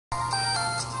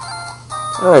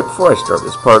Alright, before I start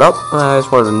this part up, I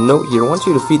just wanted to note here, once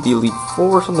you defeat the Elite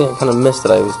Four, something I kind of missed that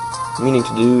I was meaning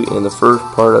to do in the first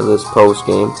part of this post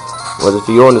game, was if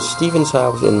you go into Steven's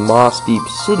house in Moss Deep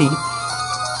City,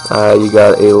 you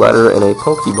got a letter and a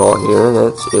Pokeball here, and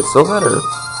it's a letter.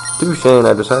 To Shane,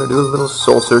 I decided to do a little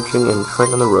soul searching and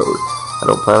train on the road. I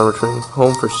don't plan on returning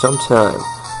home for some time.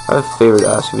 I have a favor to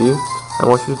ask of you. I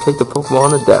want you to take the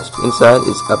Pokemon on the desk. Inside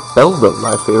is a Beldum,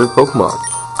 my favorite Pokemon.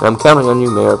 I'm counting on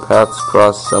you, may our paths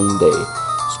cross someday.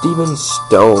 Steven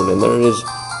Stone, and there is,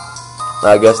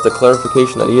 I guess, the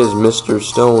clarification that he is Mr.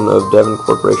 Stone of Devon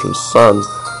Corporation's son.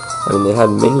 I mean, they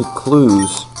had many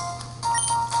clues.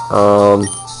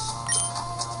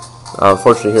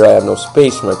 Unfortunately, here I have no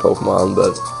space for my Pokemon,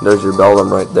 but there's your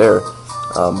Beldum right there.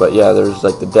 But yeah, there's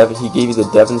like the Devon. He gave you the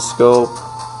Devon Scope,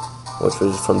 which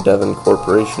was from Devon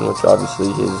Corporation, which obviously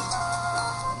is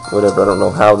whatever. I don't know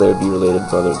how they would be related,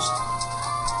 whether it's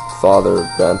father,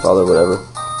 grandfather, whatever.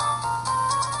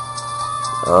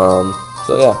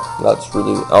 So yeah, that's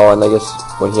really. Oh, and I guess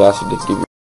when he asked you to give you.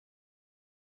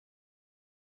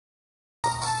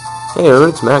 Hey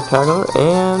everybody, it's Matt Tagler,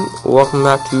 and welcome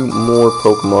back to more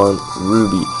Pokemon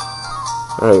Ruby.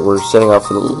 Alright, we're setting out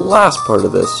for the last part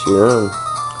of this here, and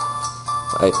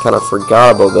I kind of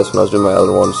forgot about this when I was doing my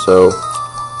other one, so...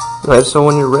 Alright, so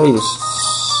when you're ready to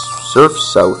surf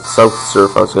south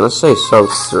surf, I was going to say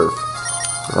south surf.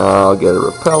 I'll get a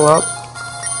Repel up.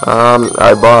 I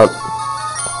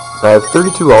have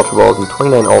 32 Ultra Balls and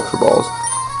 29 Ultra Balls,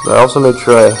 but I also made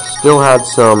sure I still had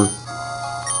some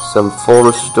full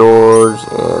restores,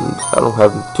 and I don't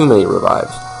have too many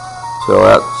revives, so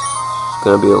that's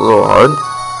going to be a little hard.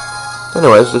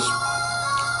 Anyways, just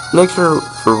make sure,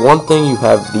 for one thing, you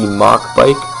have the Mach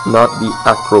Bike, not the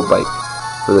Acro Bike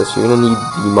for this. You're going to need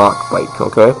the Mach Bike,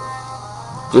 okay?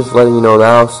 Just letting you know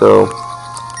now, so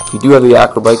if you do have the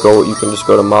Acro Bike, you can just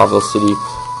go to Mauville City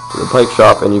to the bike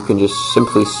shop, and you can just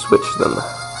simply switch them.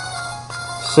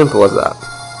 Simple as that.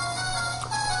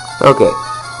 Okay.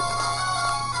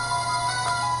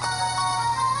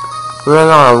 Right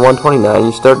now on 129,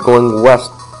 you start going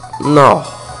west. No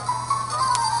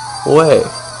way.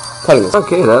 Cutting this.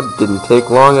 Okay, that didn't take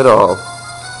long at all.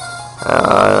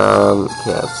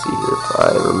 Can't see here if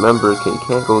I remember. Okay, you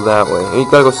can't go that way. You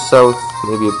gotta go south,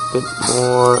 maybe a bit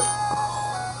more.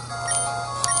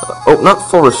 Oh, not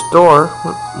full restore.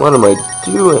 What am I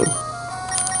doing?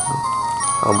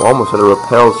 I'm almost out of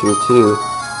repels here too.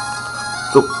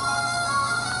 So,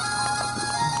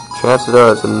 chances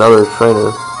are it's another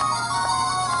trainer.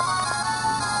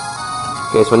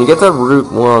 Okay, so when you get to Route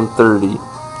 130,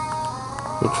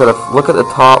 you try to look at the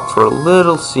top for a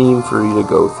little seam for you to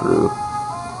go through.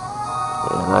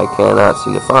 And I cannot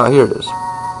seem to find. Here it is.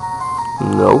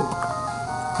 Nope.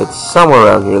 It's somewhere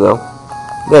around here, though.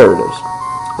 There it is.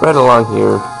 Right along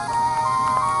here.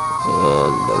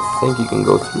 And I think you can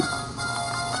go through.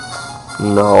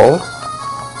 No.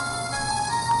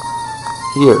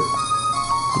 Here.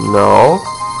 No.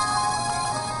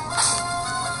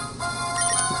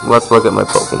 Let's look at my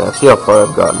Pokédex. See how far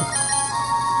I've gotten.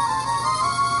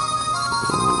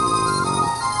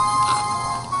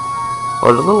 Oh,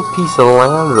 there's a little piece of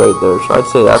land right there, so I'd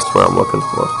say that's what I'm looking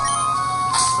for.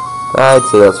 I'd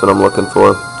say that's what I'm looking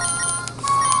for.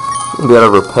 I'll be out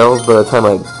of repels by the time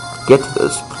I get to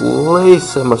this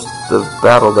place. I must have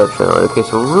battled that trainer. Okay,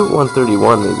 so Route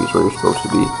 131 maybe is where you're supposed to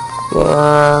be.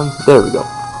 Yeah, there we go.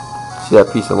 See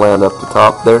that piece of land up the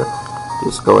top there?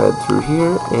 Just go ahead through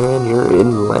here, and you're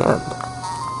in land.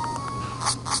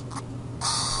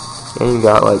 And you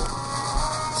got, like,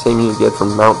 same you get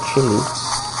from Mount Chimney.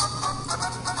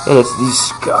 And it's the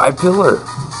Sky Pillar.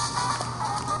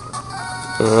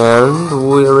 And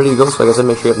we're ready to go, so I guess I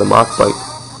make sure you have the Mach Bike.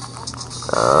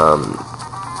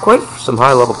 Quite some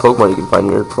high-level Pokemon you can find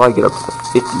here. Probably get up to the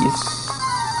 50s.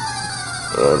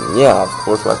 And, yeah, of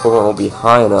course, my Pokemon won't be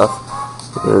high enough.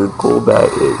 Their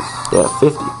Golbat is, yeah,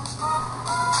 50.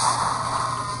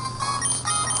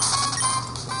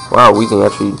 Wow, Weezing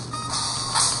actually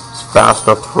is fast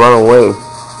enough to run away.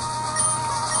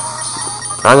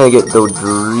 I'm gonna get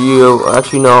Dodrio.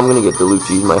 Actually, no, I'm gonna get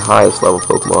Delucci, my highest level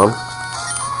Pokemon.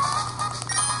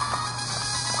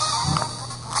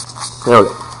 There we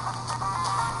go.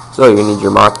 So you're gonna need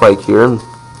your Mach Bike here. You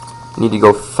need to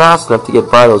go fast enough to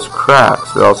get by those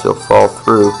cracks, or else you'll fall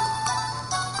through.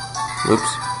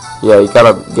 Oops. Yeah, you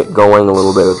gotta get going a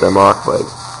little bit with that Mach Bike.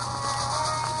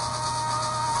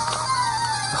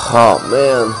 Oh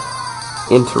man,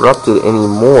 interrupted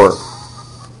anymore.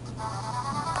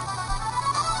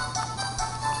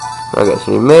 Okay,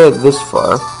 so we made it this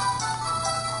far.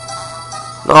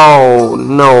 Oh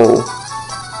no.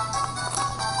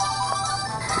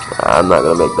 I'm not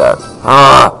gonna make that.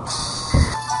 Ah!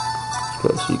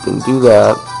 Okay, so you can do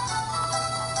that.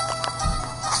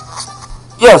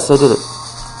 Yes, I did it.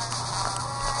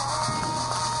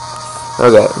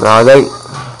 Okay, now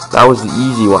that was the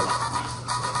easy one.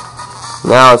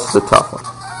 Now it's the tough one.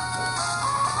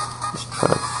 Just try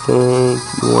to think.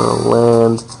 You want to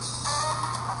land.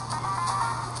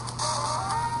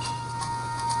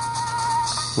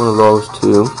 One of those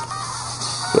two.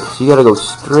 Okay, so you gotta go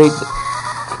straight.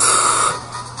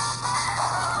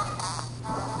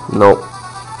 Nope.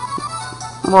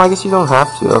 Well, I guess you don't have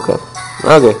to. Okay.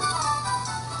 Okay.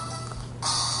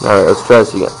 Alright, let's try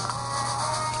this again.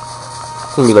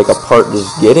 It's gonna be like a part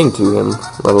just getting to him,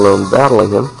 let alone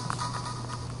battling him.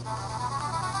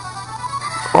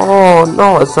 Oh,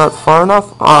 no, it's not far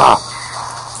enough? Ah.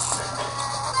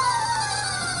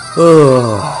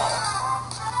 Ugh.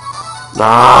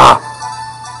 Ah.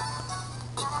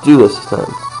 Let's do this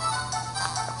time.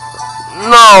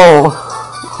 No!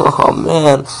 Oh,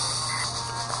 man.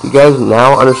 Do you guys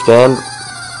now understand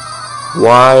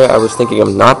why I was thinking of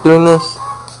not doing this?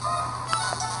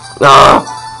 Ah!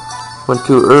 Went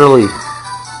too early. If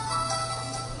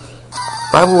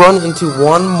I run into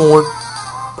one more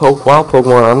wild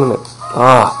Pokemon, I'm gonna...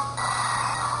 Ah.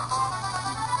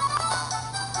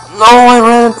 No, I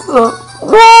ran into the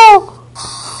wall!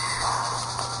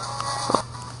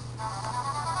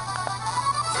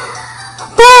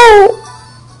 No!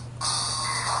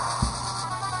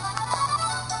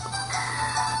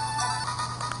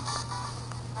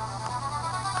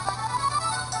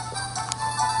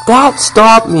 That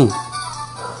stopped me.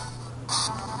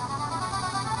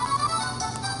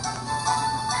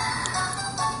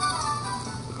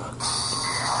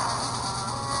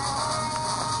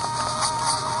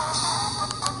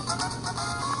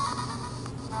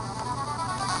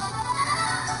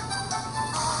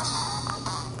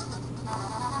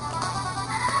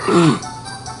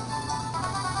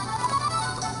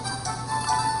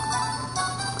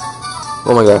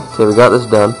 Oh my god. Okay, we got this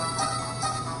done.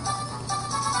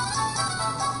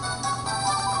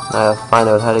 I have to find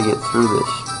out how to get through this.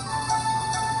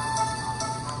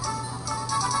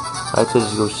 I have to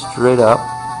just go straight up.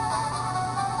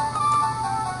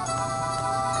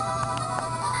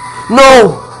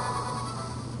 No!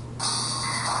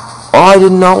 Oh, I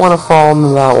did not want to fall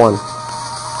into that one.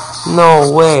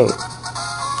 No way.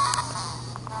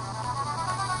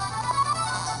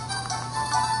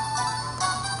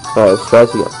 Alright, let's try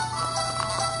this again.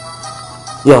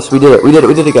 Yes, we did it. We did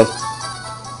it, guys.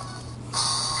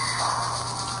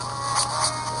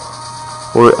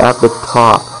 We're at the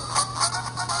top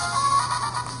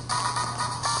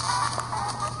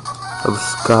of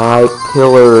Sky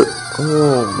Pillar.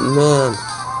 Oh man,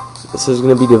 this is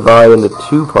going to be divided into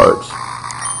two parts.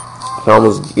 I can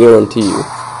almost guarantee you.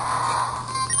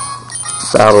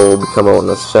 Battle will become on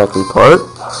the second part.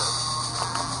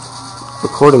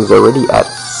 Recording's already at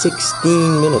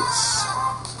 16 minutes.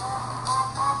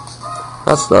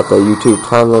 That's not the YouTube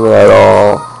time limit at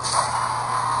all.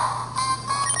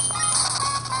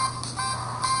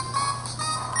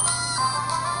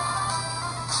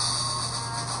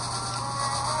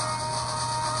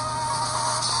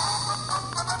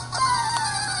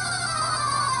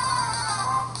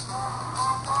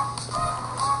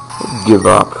 Give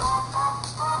up.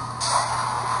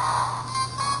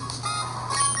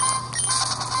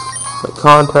 My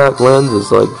contact lens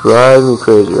is like driving me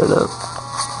crazy right now.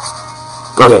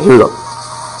 Okay, here we go.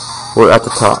 We're at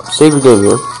the top. Save your game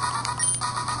here.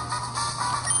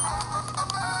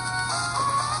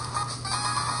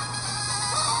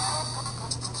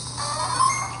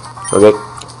 Okay.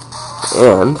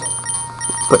 And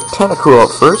put Tentacool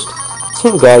out first.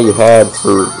 Same guy you had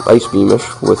for Ice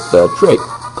Beamish with Drake.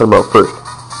 Put him out first.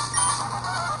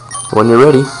 When you're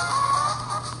ready,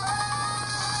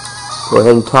 go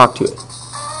ahead and talk to it.